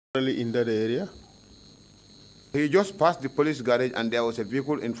In that area? He just passed the police garage and there was a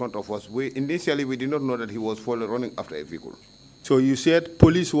vehicle in front of us. Initially, we did not know that he was running after a vehicle. So you said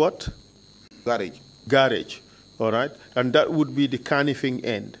police what? Garage. Garage, all right. And that would be the Canifing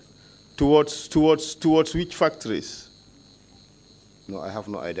end. Towards which factories? No, I have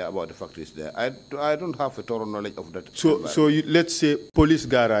no idea about the factories there. I don't have a thorough knowledge of that. So let's say police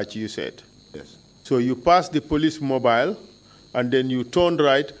garage, you said? Yes. So you passed the police mobile, and then you turned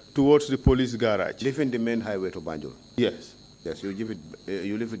right towards the police garage. Leaving the main highway to Banjul. Yes. Yes, you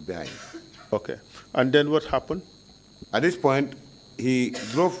leave it behind. Okay. And then what happened? At this point, he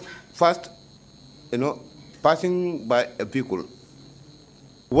drove fast, passing by a vehicle.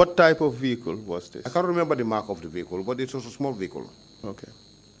 What type of vehicle was this? I can't remember the mark of the vehicle, but it was a small vehicle. Okay.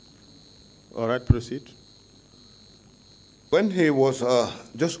 All right, proceed. When he was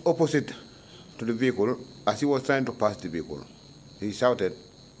just opposite to the vehicle, as he was trying to pass the vehicle, he shouted,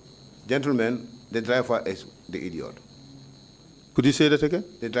 "Gentlemen, the driver is the idiot." Could you say that again?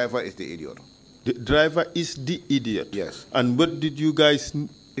 The driver is the idiot. The driver is the idiot? Yes. And what did you guys the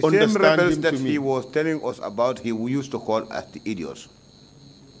understand same rebels him that to mean? he was telling us about, he used to call as the idiots.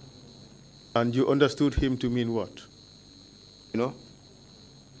 And you understood him to mean what?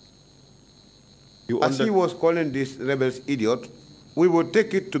 As he was calling these rebels idiot, we would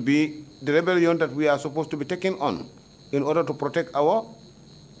take it to be the rebellion that we are supposed to be taking on in order to protect our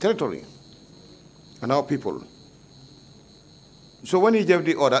territory and our people. So when he gave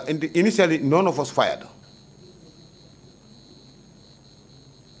the order, initially none of us fired.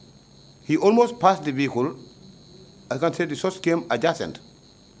 He almost passed the vehicle. I can say the shots came adjacent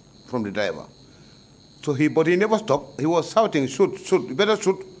from the driver. But he never stopped. He was shouting, "Shoot, shoot, you better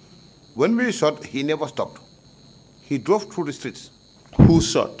shoot." When we shot, he never stopped. He drove through the streets. Who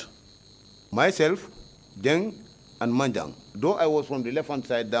shot? Myself, Deng, and Manjang. Though I was from the left-hand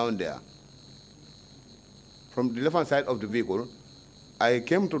side down there, from the left-hand side of the vehicle, I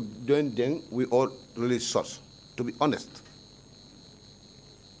came to join Deng. We all released shots, to be honest.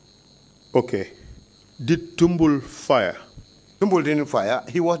 Okay. Did Tumbul fire? Tumbul didn't fire.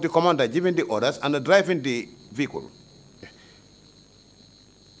 He was the commander giving the orders and driving the vehicle.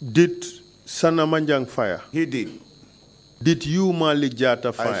 Did Sana Manjang fire? He did. Did you, Malick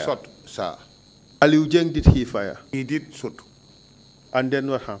Jatta, fire? I shot, sir. Aliu Jeng, did he fire? He did shoot. And then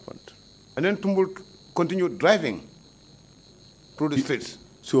what happened? And then Tumbul continued driving through the streets.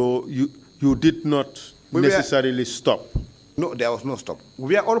 So you did not necessarily stop? No, there was no stop.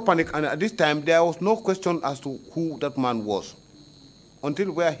 We were all panicked, and at this time, there was no question as to who that man was.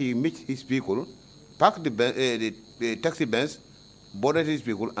 Until where he met his vehicle, parked the taxi Benz, boarded his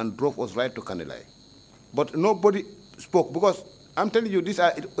vehicle, and drove us right to Kanilai. But nobody spoke, because I'm telling you, these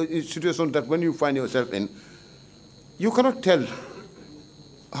are situations that when you find yourself in, you cannot tell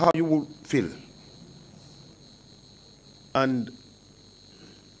how you will feel. And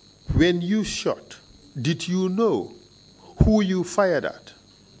when you shot, did you know who you fired at?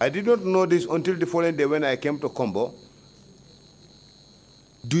 I did not know this until the following day when I came to Combo.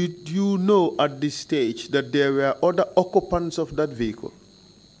 Did you know at this stage that there were other occupants of that vehicle?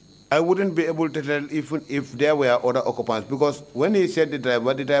 I wouldn't be able to tell even if there were other occupants, because when he said the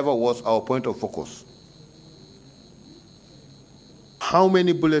driver was our point of focus. How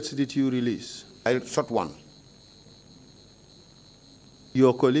many bullets did you release? I shot one.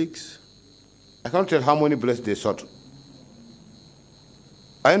 Your colleagues? I can't tell how many bullets they shot.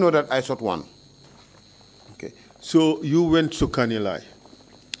 I know that I shot one. Okay. So you went to Kanilai.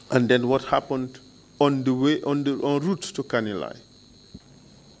 And then what happened on the way, en route to Kanilai?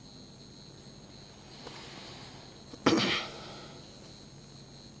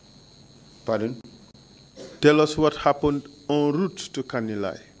 Pardon? Tell us what happened en route to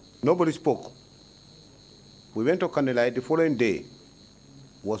Kanilai. Nobody spoke. We went to Kanilai. The following day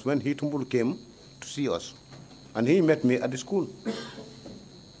was when Tumbul came to see us. And he met me at the school.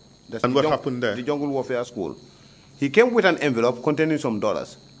 And what happened there? The Jungle Warfare School. He came with an envelope containing some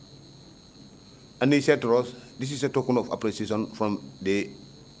dollars. And he said to us, "This is a token of appreciation from the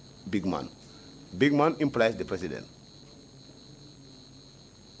big man." Big man implies the president.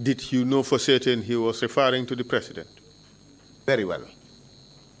 Did you know for certain he was referring to the president? Very well.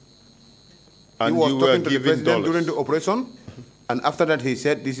 And he was you talking were to the giving president dollars during the operation, and after that he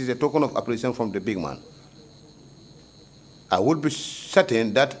said, "This is a token of appreciation from the big man." I would be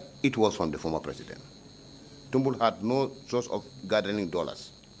certain that it was from the former president. Tumbul had no source of gathering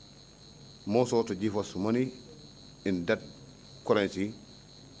dollars, more so to give us money in that currency,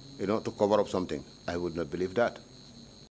 to cover up something. I would not believe that.